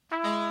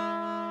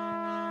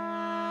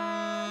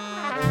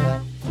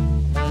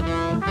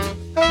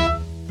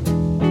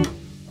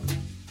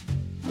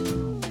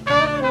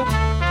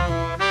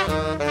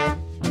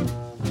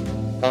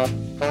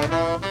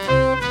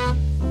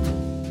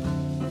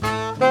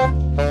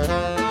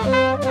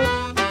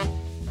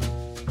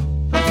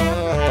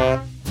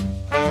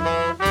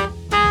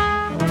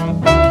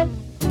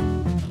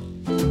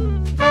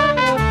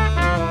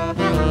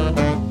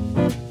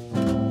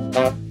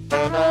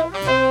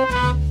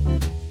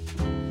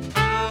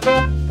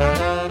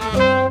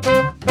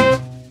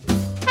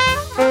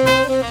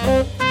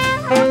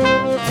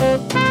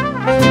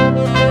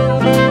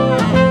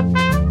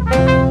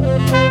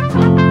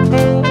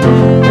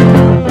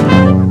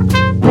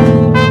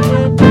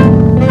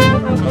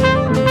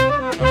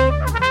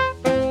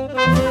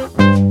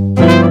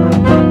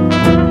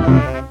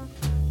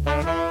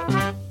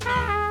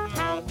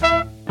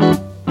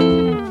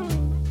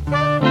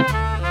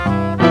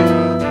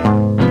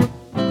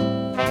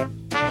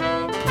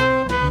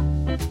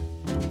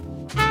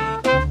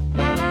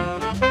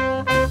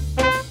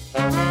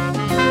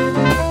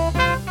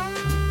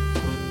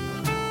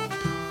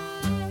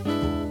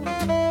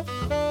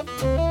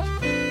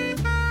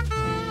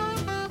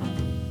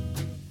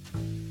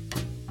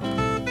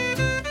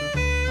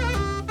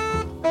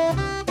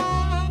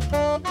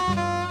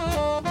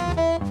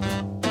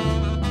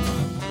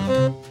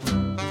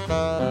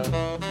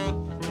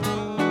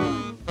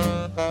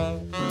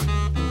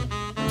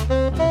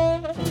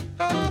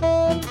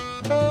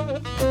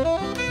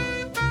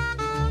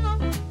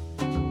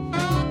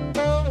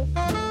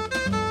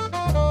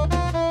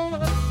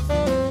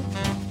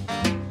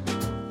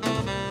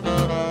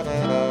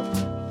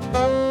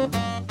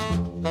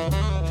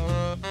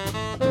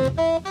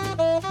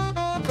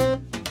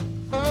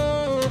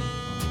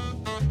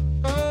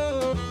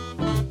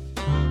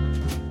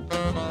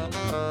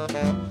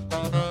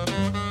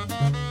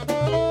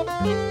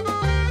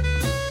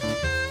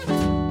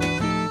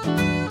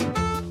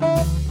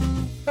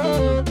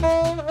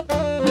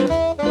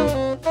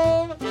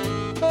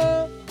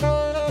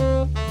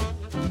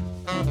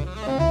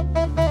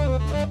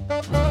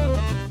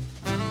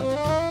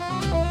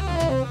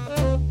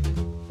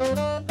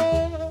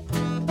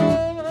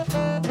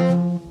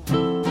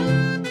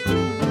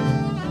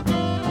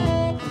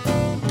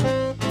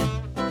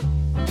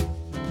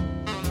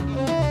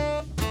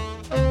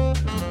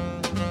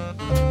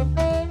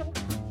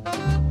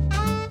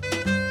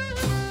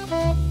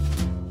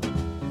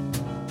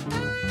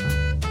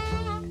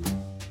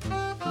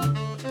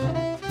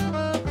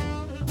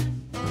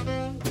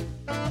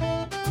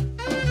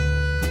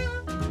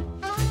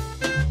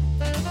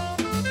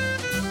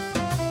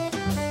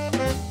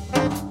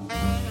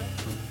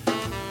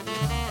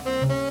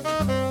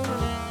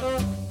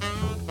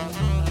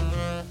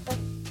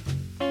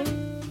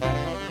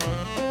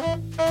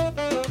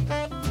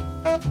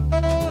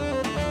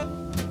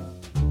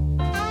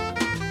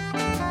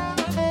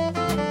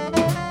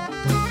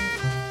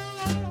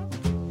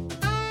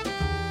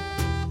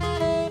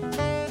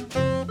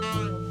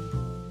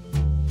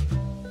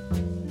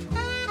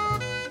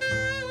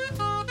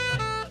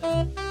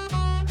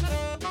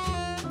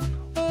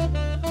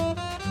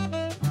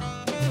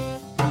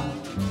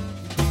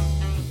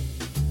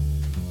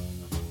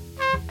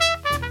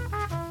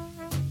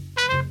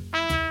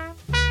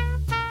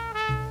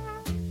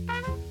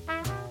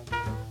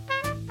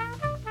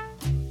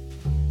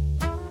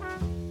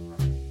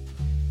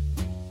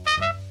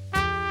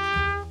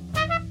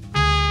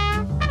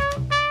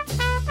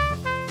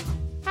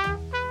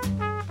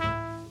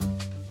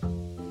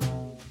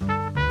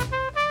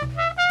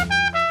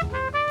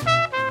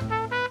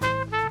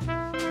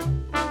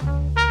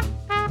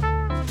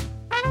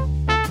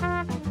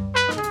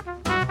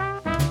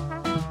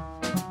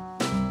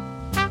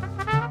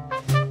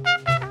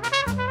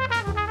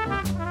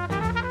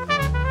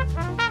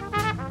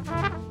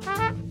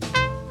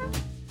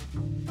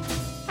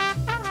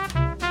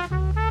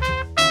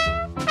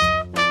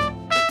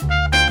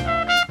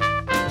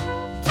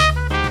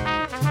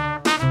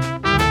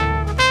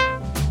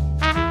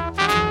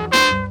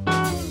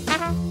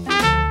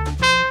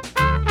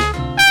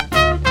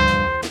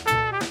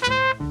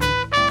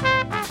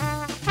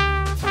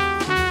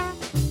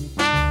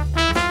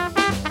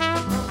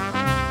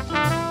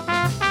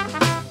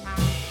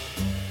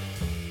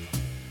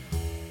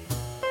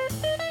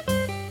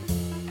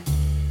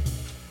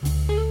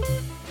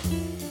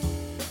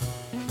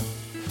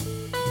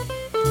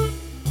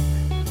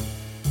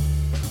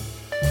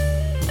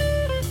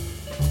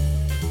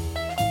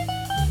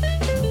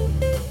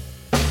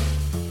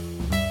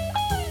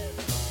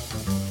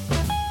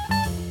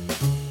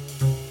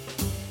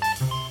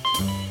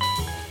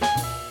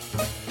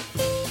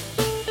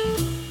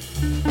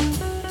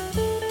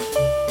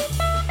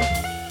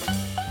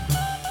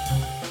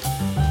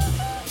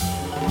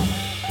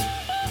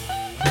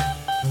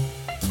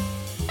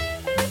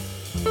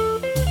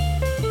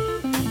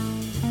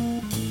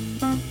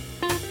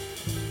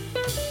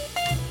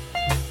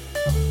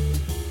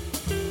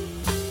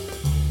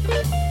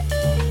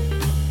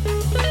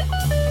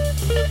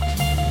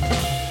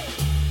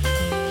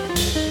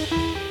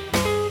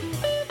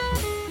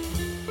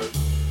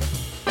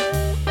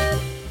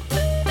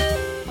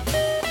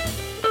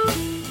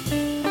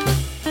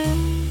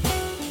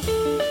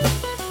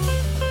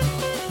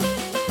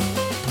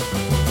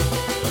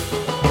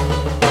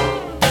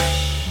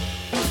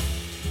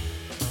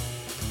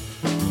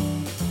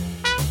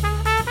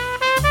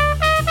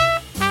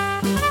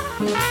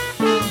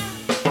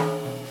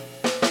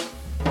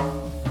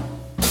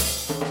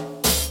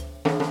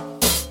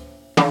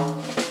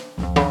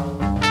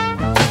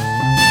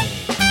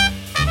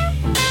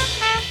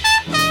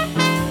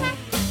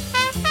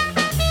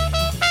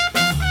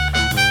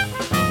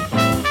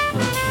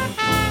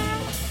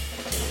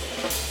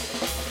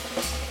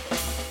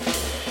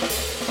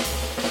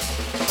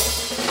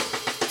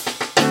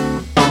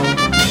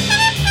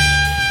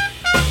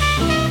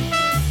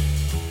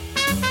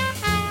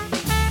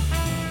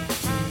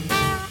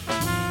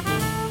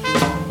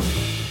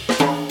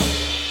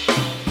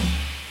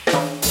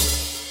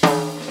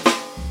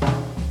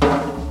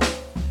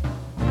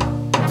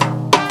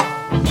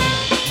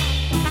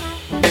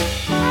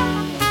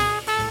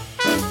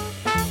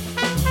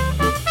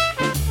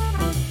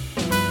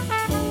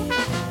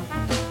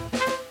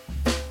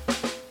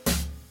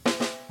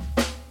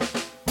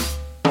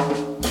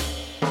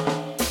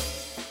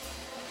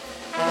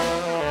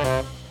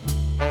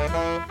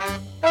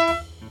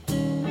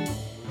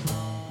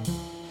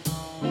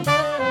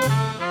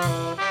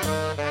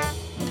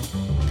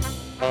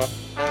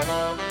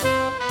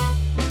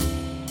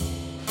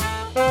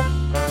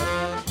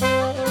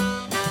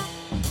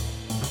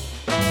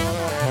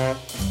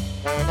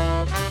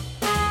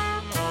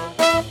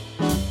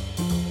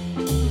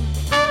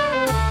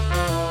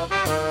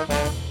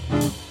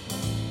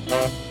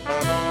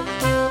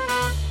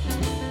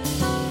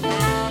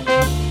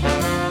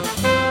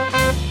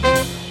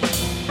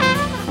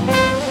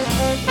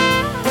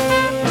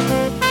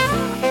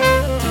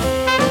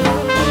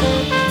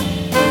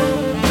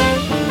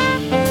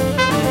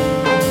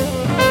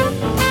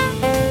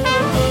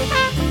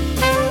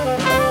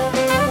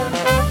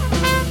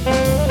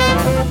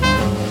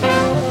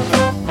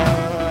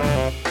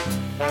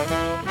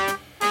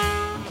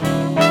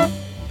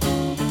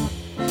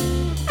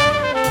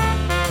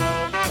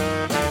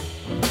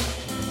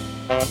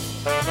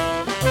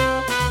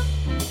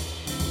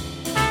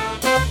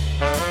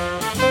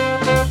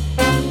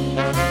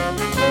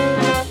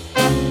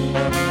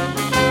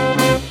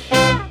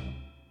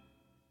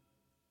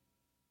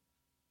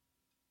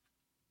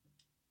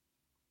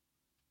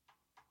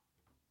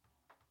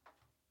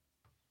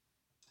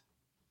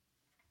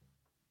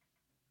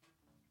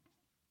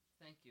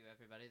Thank you,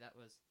 everybody. That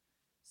was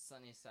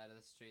Sunny Side of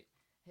the Street.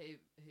 Hey,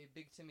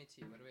 Big Timmy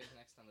T, what do we have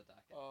next on the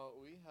docket?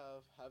 We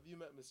have You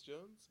Met Miss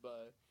Jones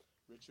by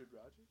Richard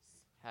Rogers.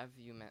 Have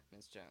You Met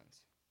Miss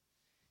Jones?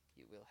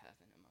 You will have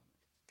in a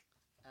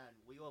moment. And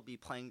we will be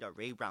playing the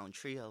Ray Brown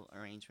Trio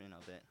arrangement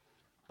of it,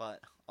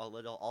 but a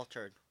little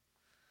altered.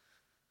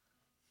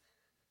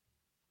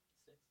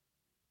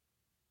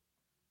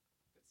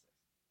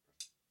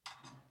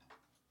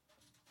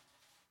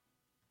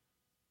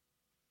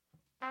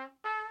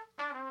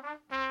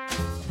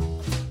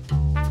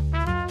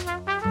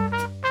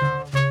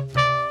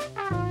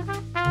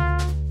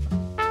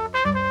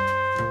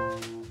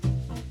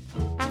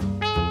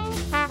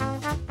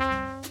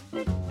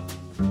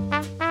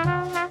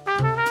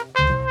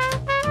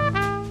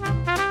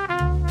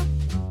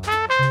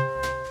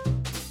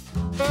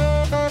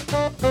 Thank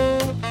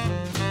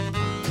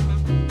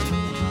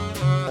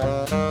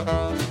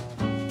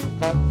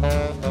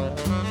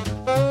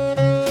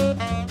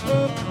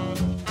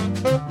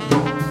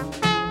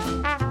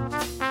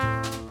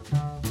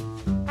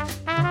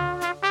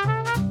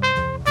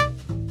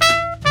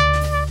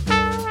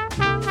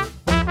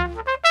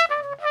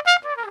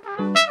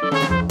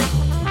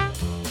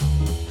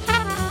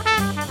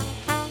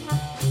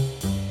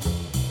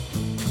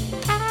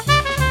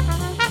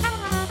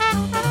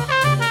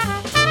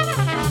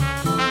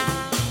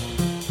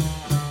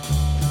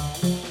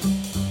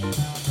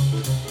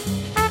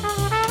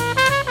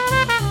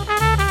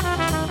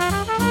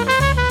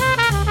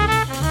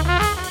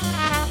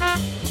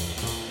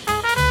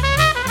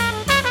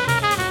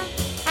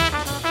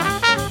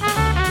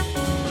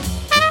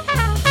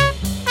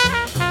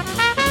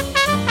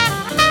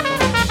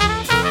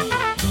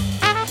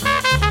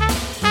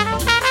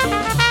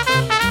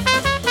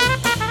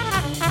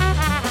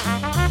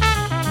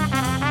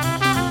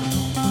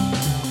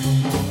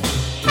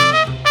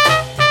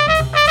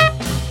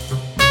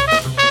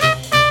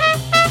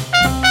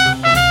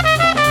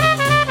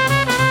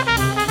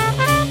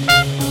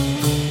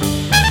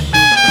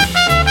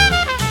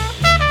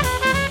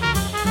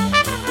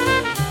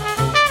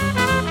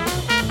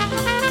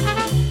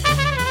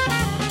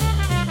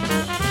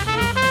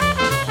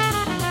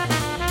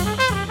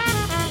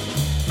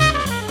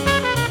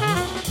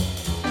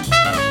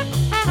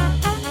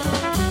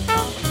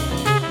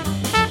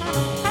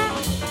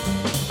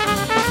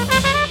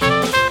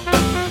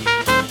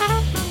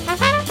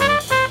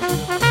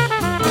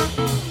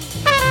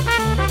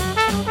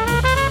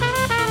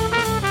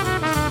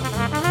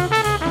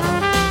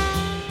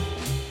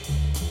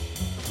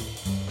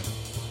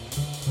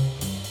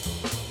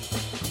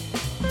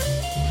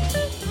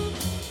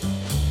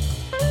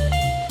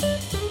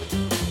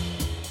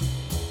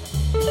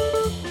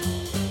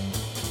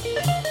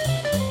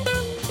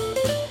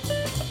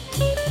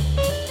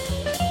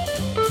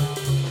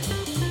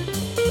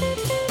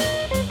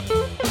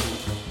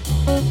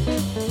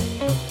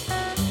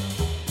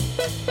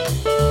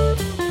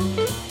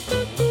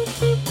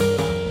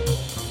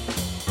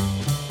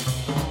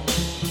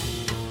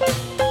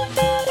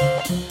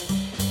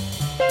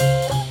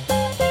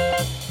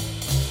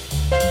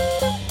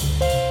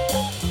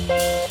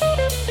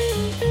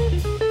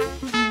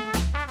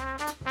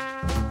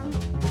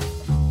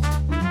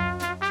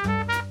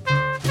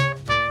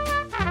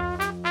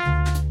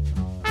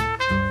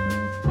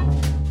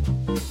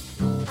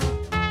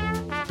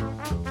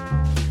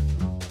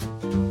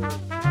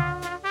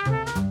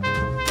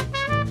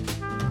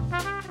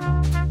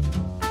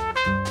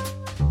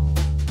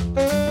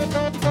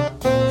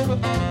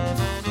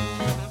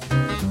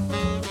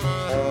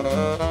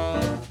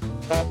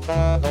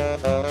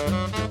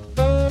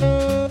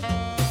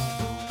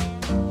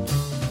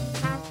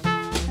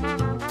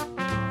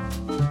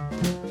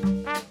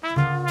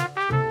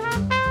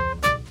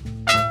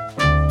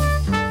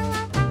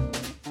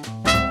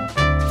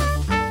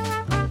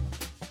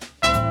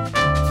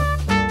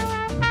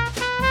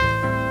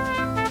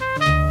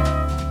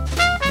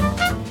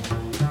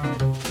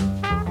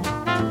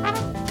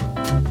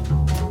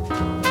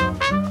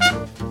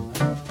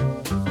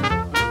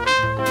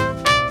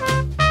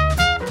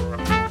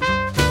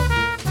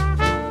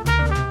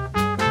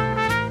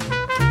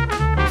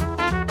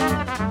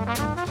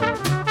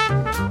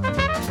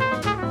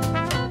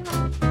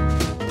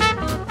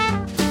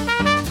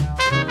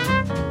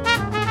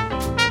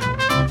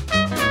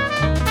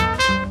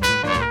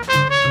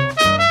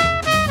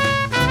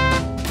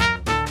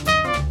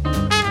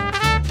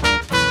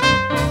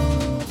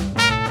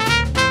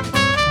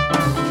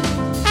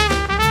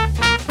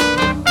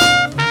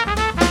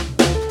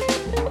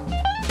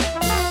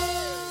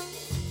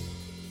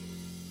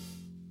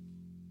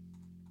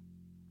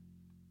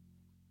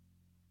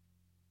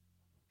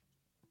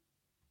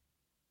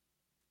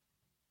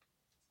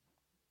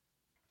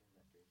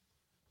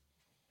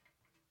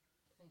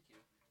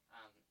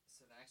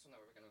next one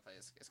that we're gonna play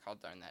is called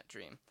 "Darn That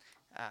Dream."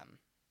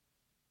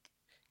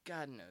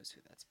 God knows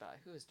who that's by.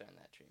 Who is "Darn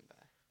That Dream"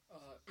 by?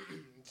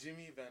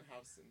 Jimmy Van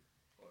Housen,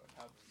 or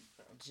however you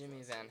pronounce his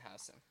Jimmy last Van name.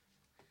 Housen.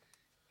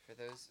 For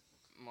those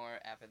more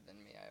avid than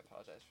me, I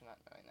apologize for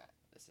not knowing that.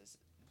 This is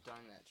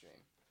 "Darn That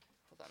Dream."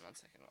 Hold on 1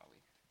 second while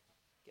we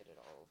get it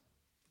all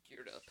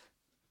geared up.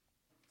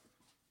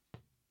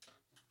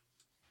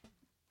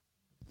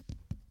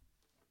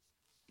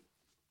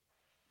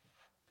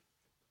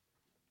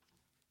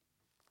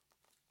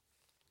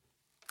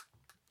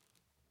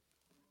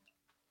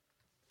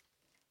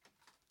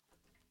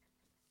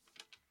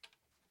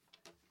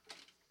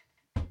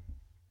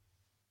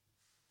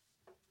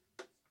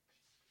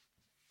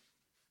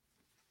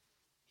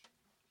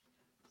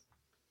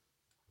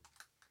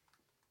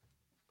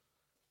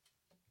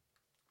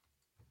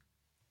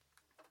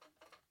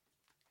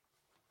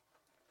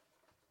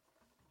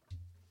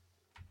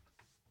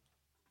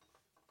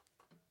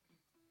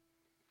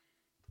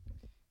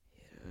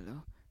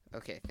 Hello?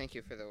 Okay, thank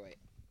you for the wait.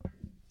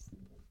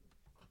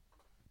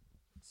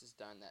 This is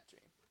 "Darn That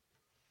Dream."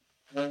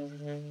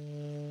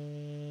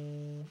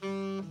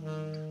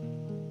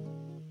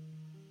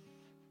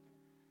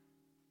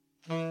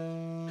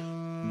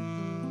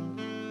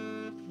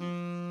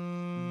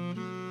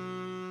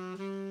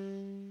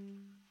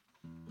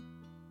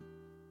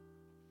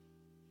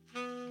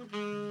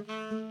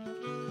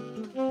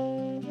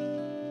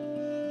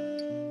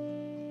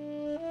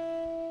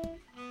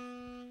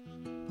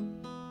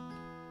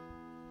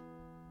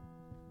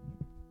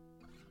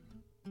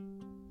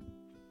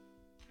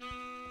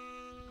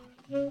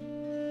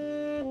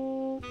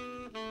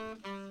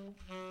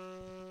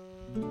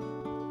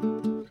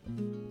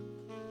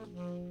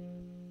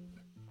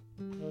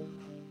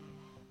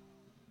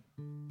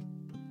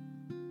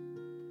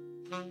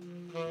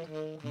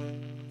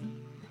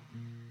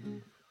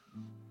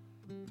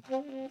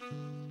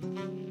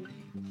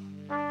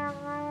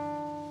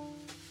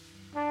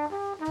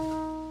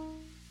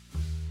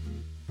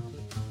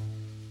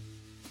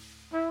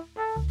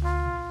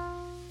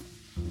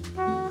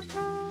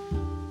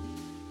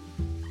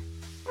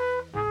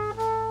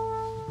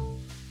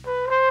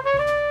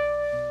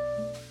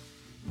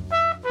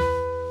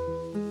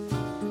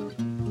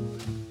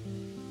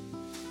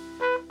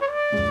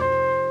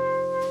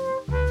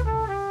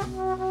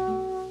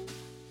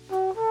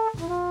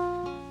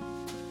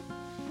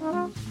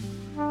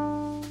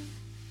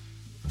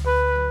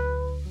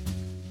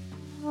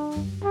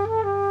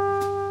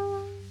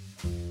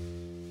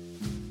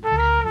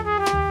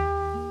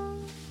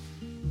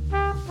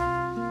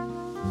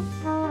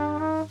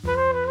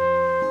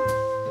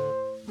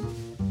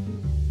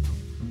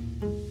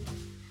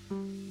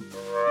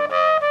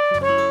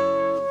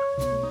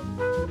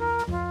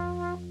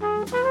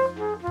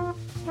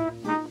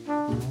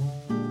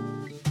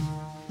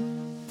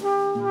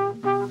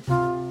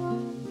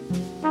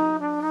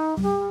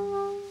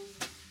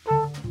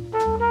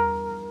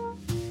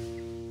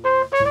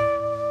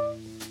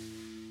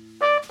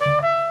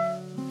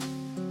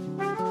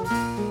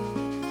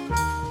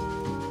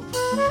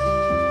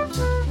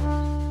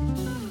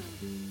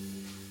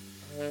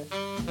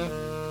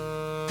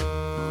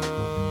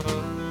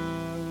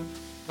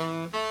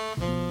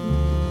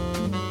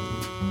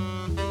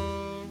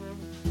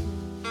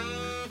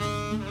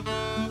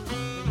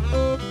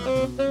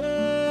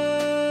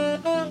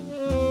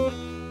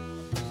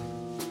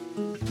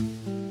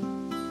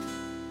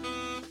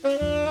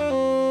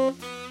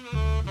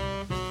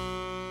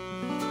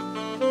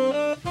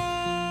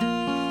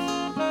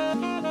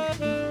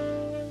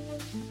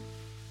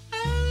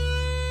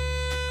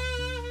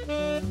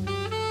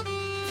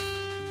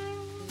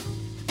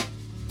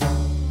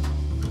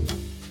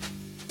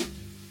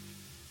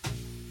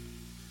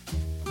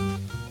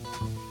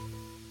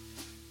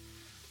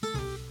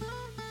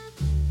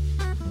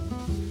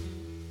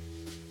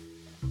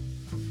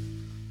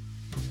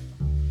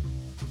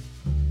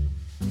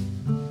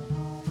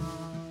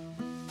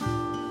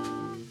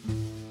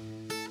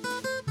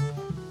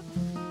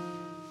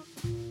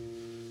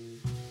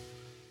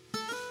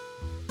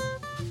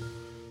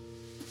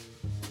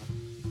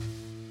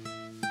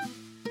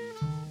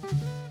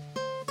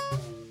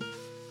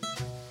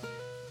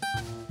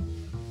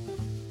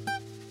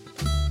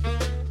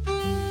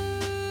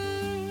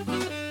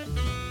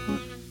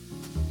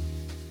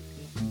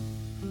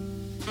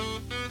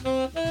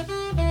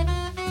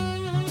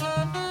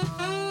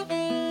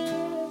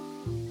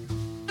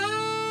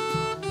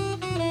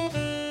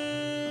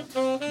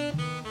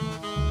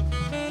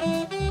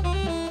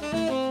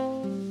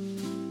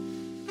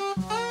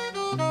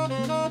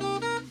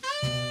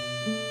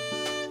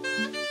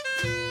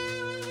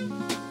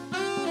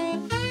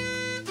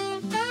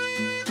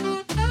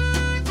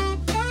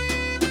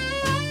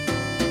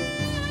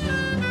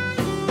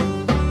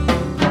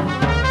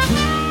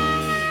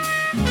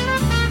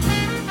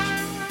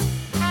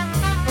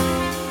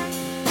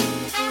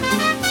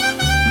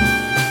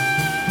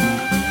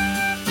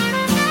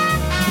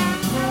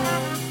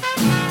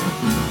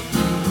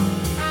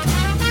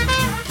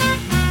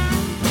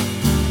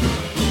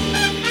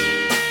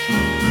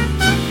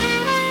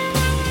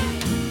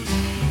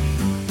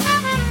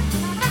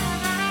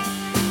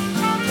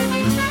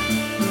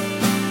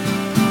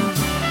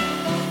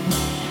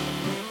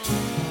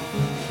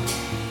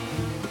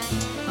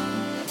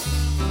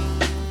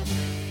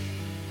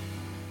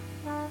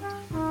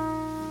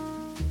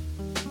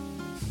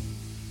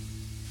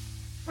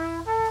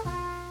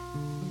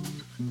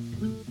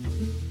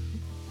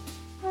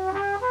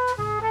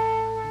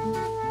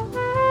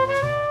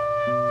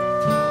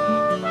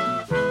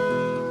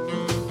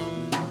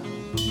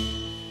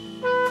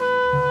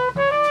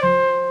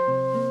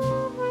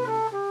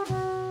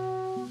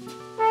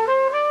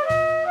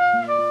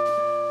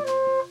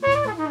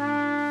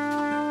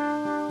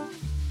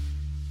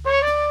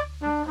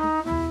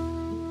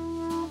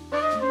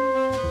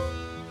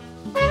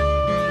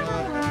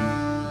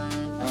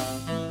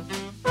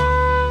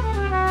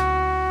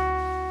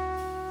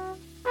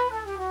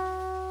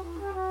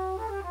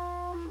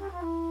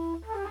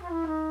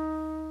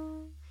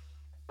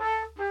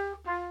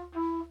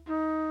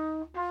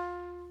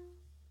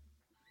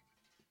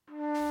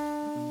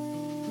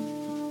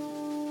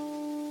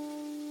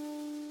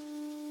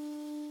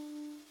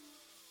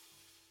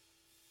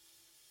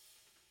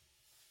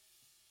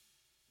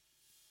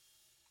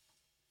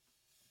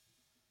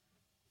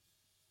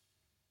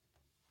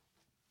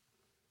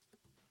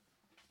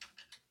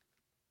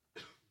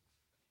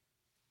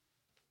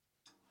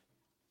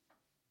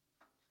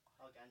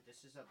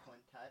 This is a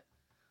quintet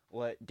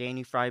with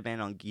Danny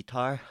Fryban on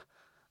guitar,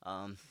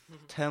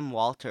 Tim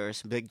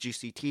Walters, Big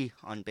Juicy T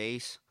on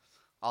bass,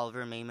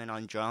 Oliver Mayman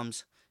on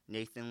drums,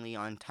 Nathan Lee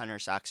on tenor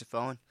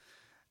saxophone,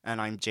 and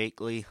I'm Jake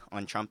Lee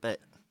on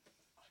trumpet.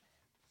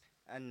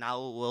 And now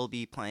we'll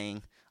be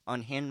playing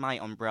Unhand My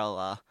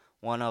Umbrella,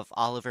 one of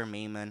Oliver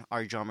Mayman,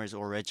 our drummer's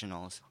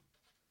originals.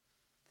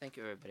 Thank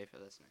you, everybody, for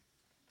listening.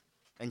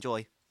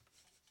 Enjoy.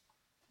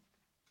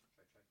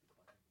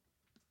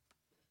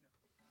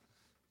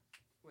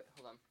 Wait,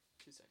 hold on.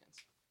 2 seconds.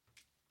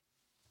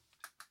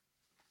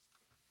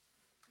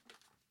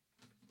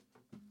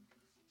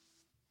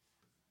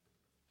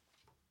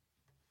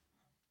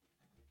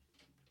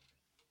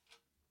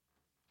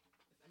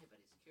 If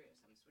anybody's curious,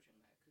 I'm switching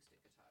my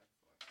acoustic guitar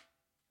for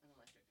an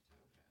electric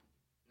guitar, which I'm now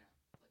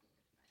plugging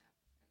into my app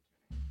and turning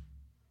on.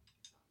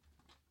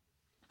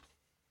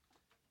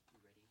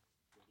 You ready?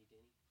 Ready,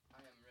 Danny?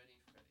 I am ready,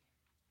 Freddy.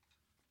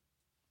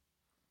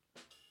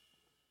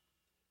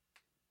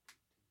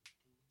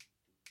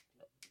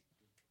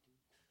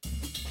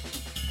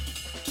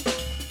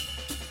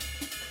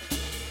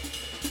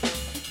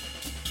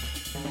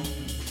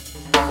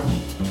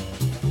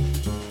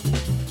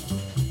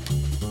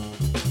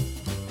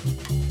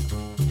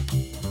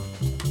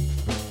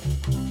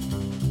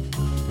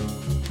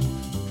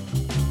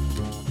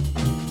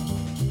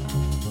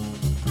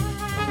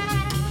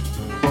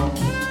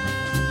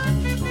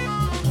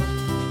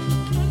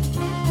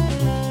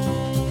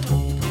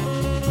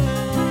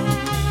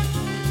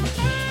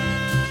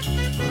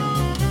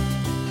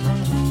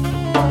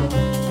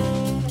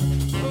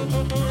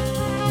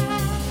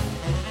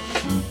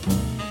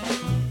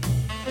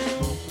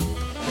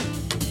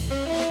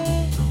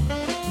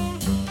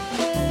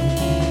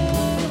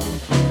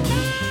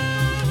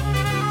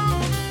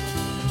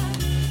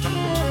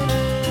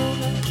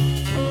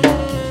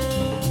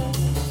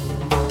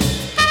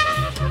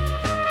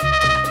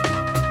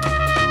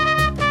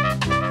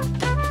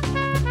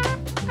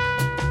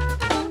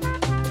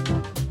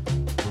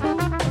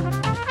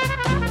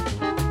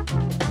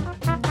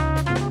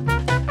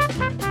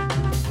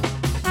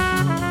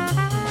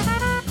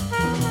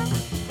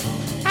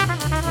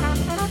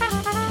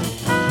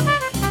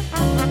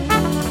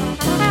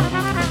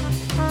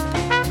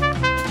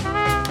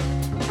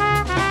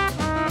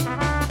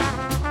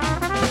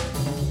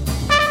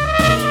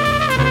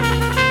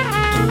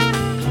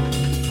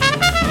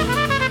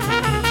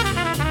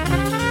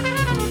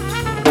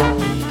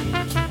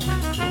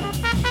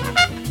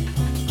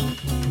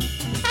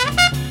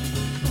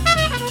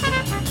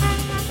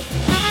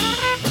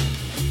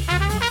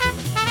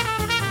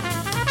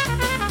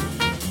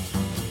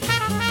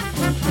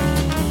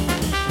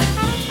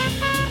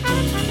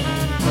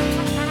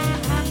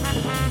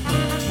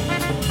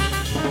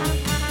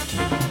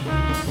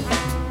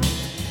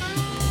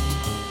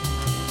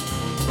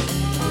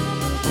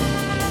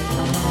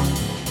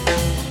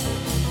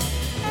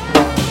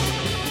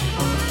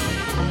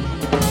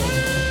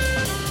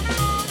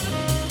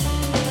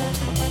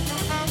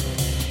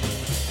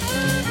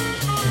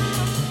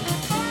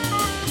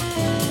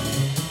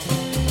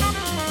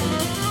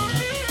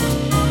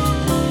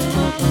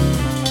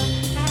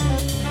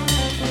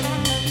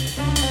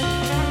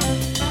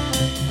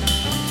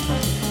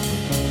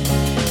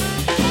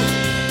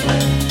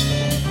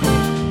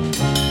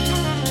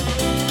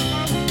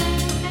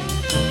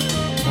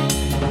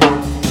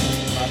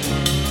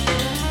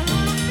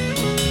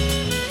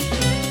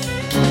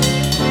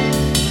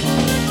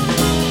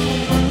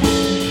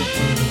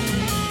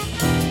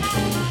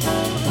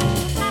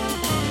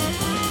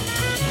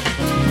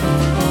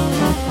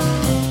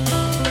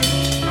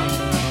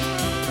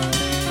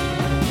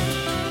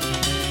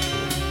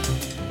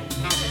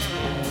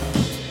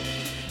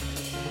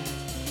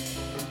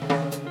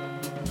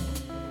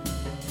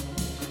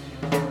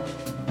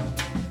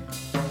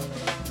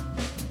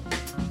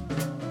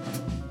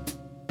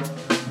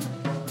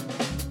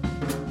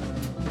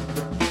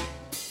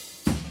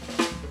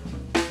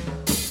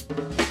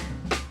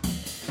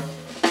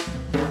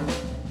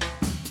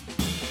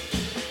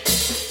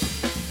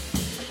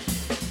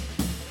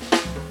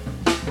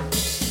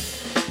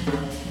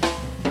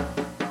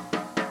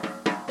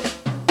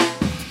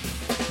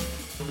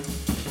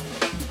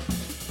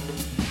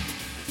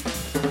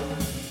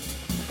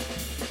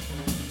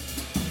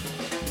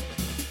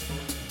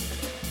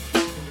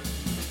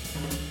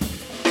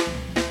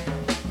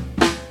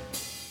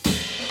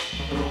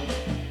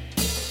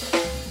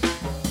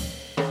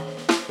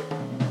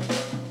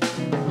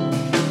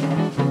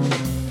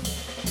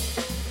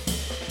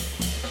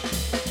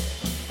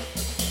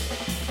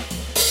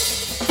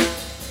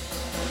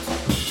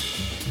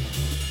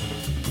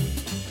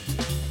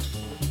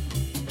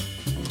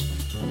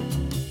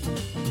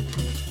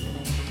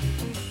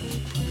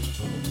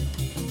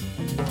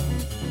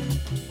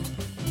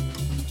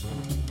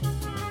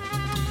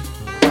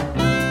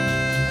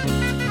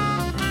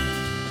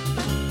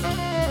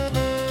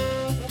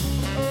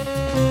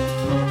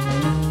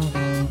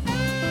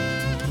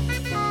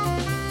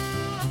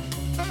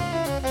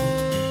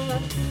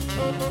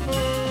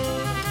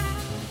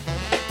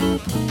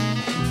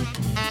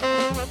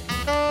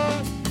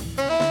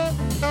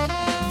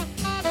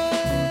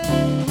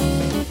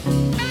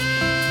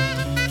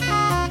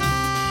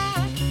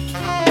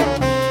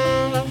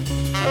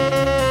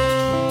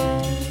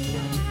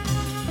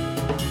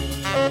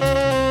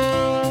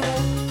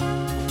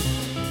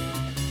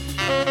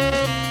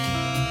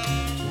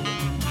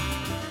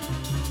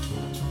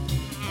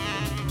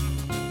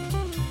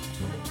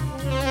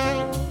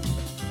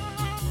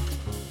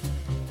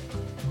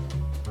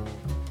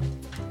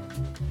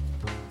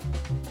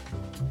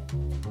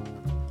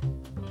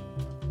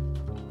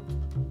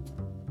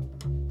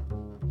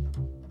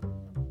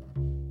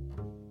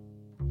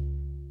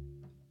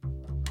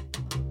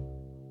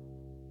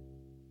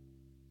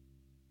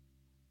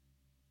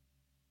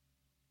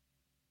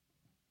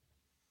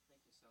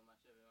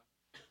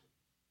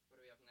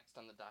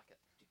 on the docket?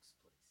 Duke's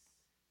Place.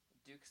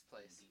 Duke's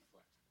Place. D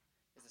flat.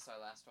 Is this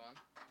our last one?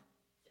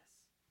 Yes.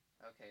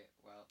 Okay,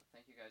 well,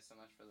 thank you guys so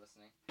much for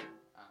listening.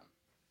 I'll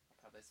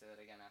probably say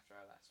that again after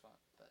our last one,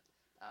 but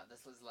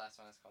this is the last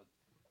one. It's called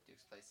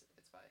Duke's Place.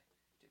 It's by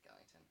Duke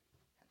Ellington,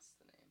 hence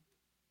the name,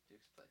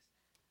 Duke's Place.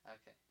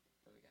 Okay,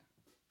 here we go.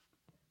 Take one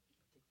of those.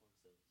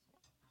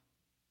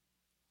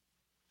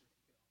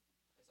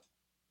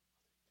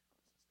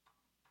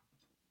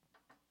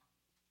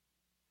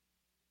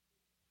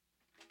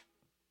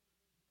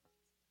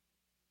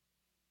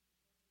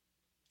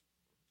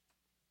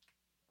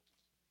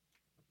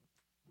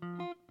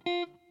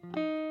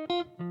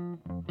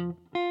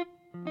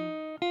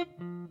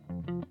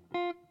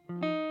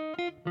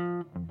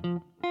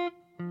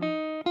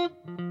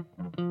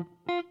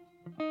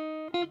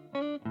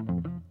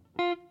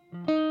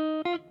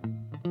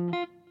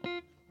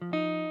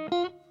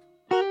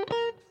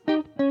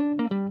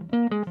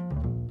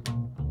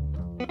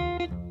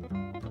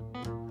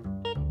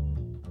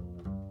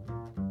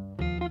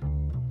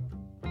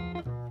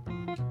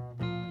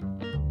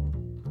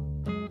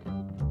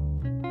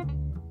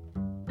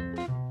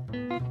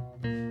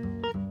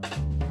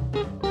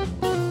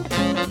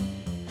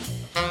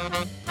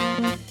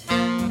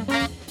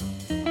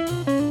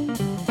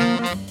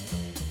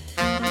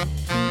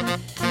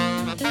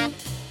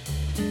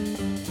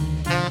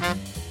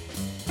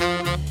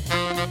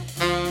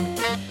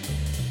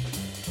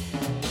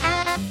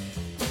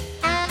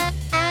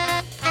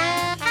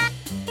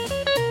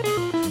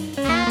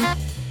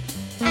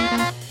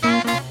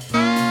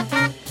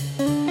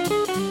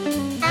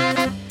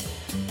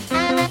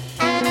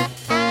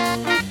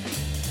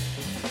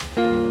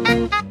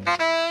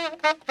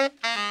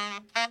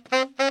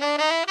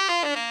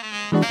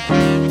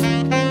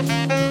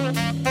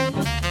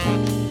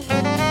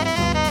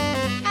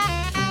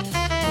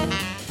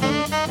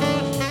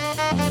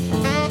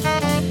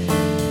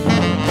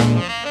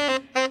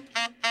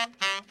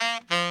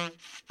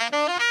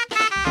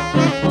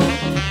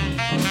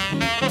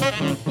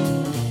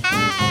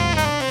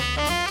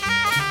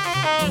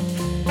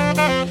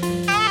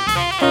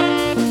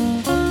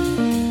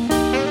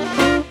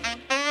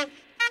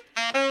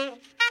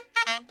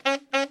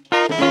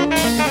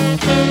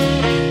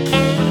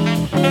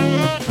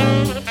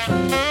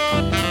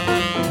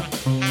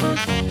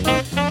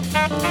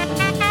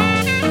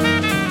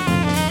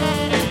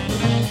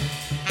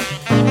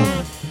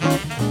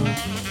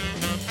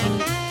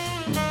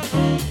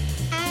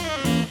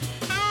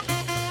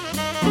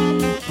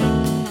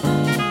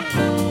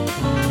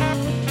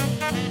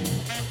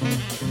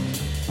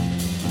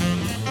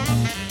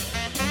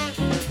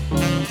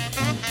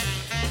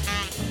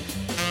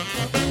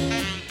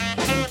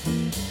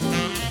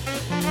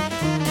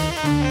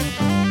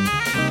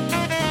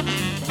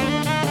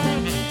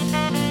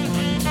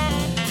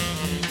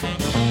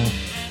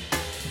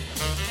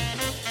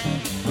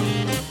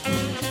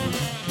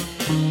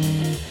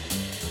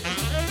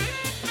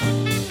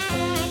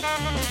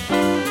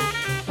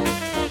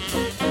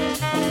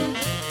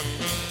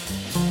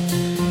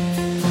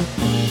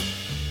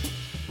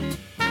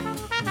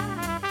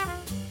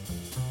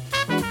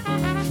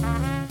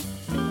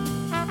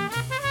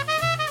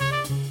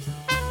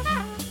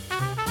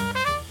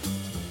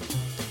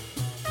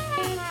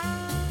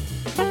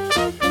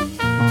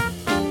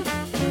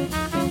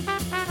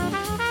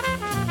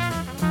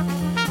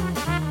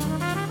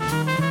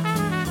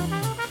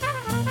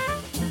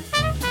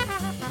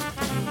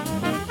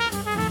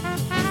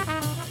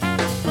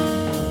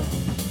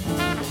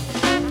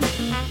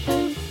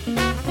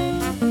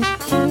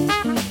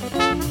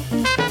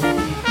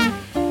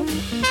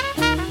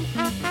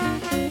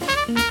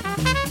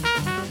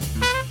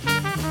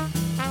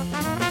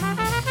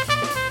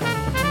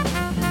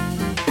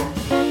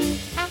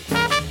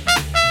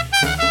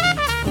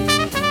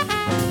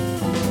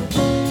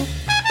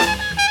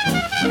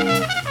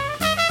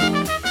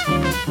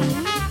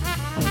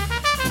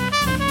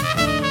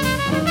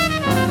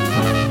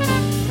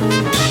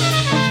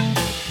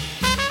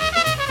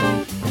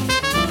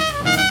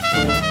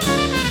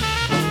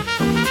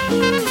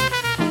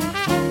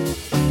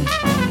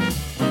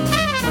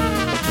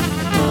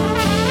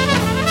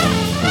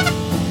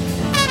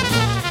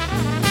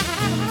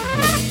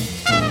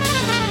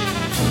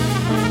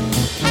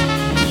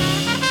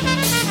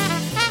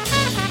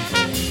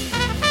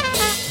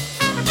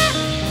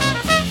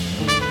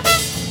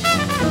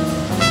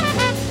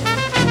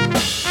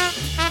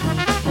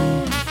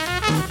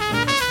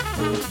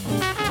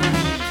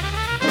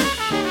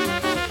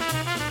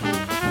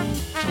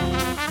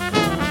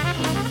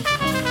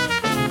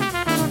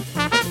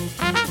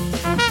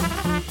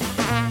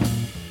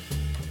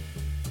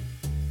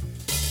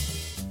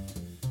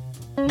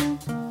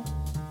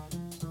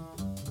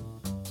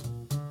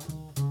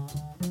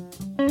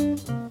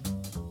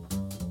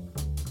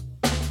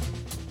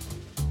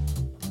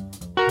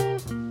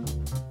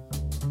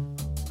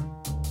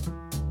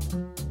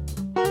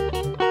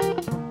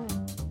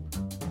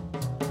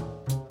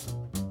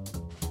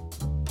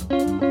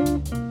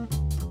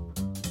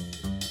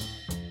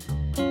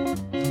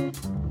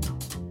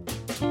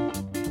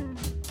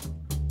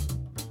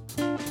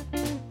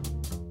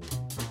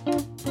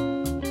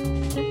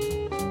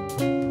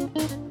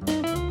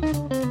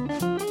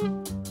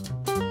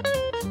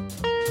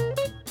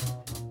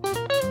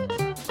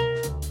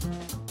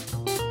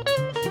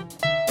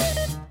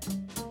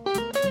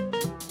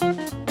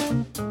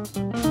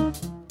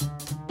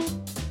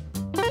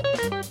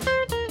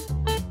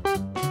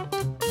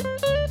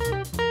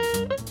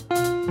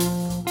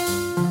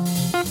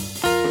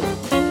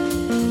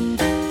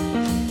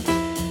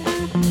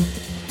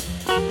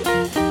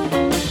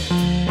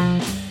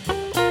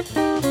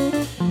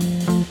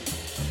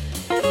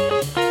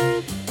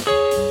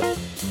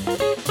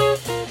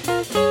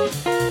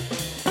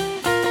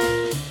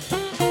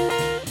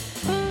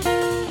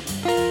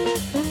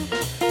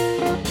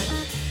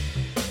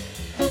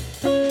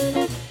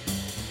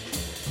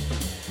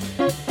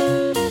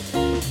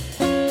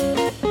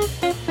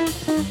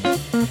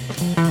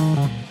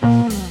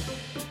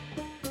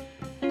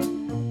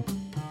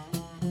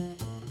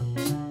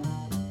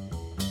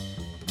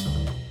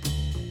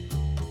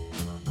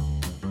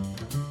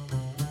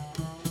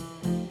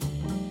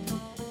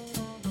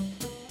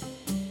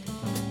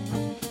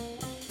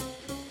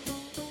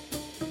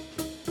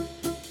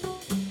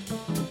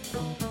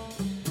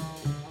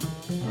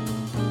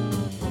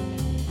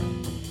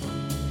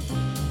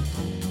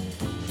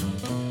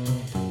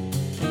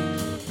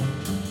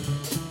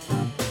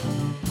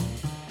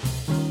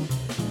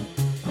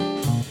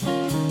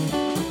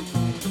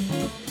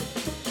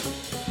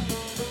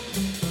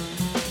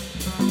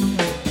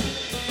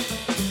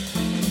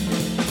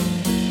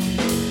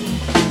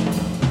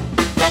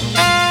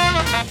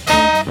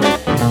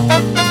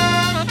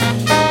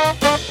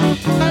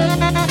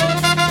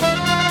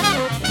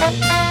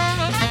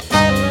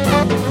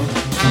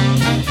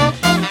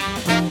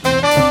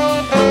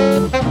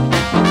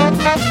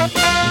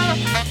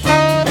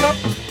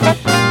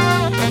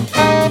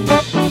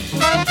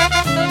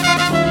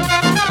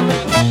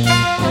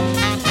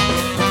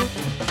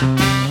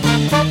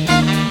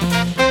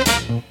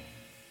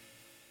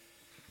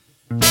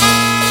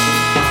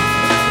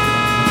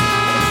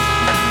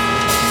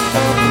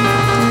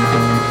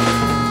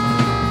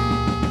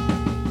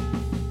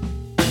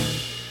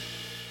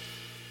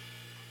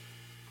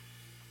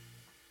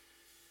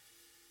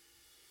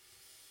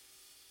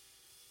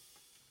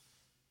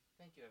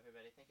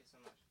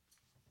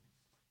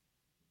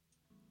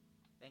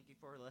 thank you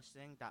for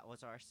listening. That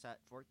was our set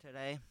for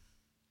today.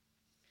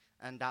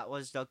 And that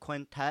was the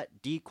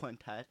Quintet, D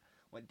Quintet,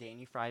 with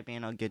Danny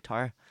Fryban on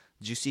guitar,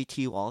 Juicy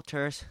T.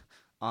 Walters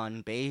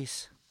on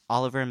bass,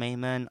 Oliver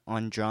Mayman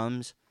on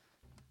drums,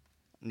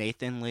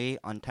 Nathan Lee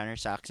on tenor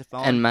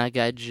saxophone. And my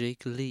guy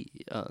Jake Lee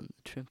on the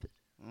trumpet.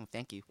 Oh,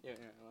 thank you. You're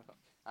welcome.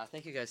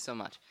 Thank you guys so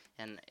much.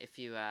 And if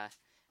you, I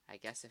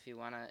guess if you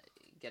want to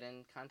get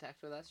in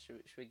contact with us,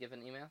 should we give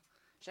an email?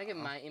 Should I give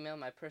my email,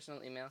 my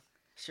personal email?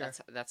 Sure.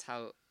 That's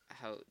how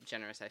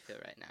generous I feel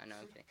right now. No,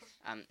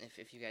 I'm kidding.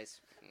 If you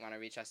guys want to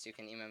reach us, you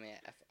can email me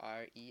at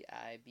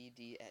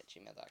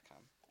freibd@gmail.com.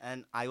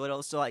 And I would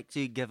also like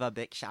to give a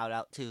big shout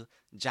out to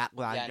Jack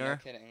Wagner. Yeah, no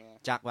kidding. Yeah.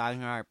 Jack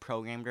Wagner, our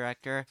program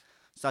director.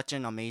 Such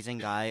an amazing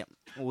guy.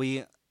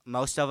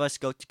 Most of us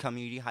go to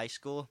community high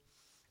school,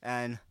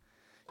 and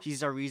he's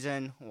the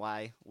reason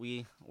why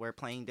we're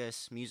playing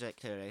this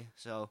music today.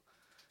 So,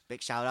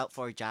 big shout out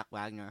for Jack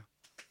Wagner.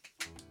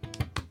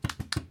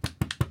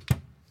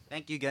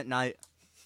 Thank you. Good night.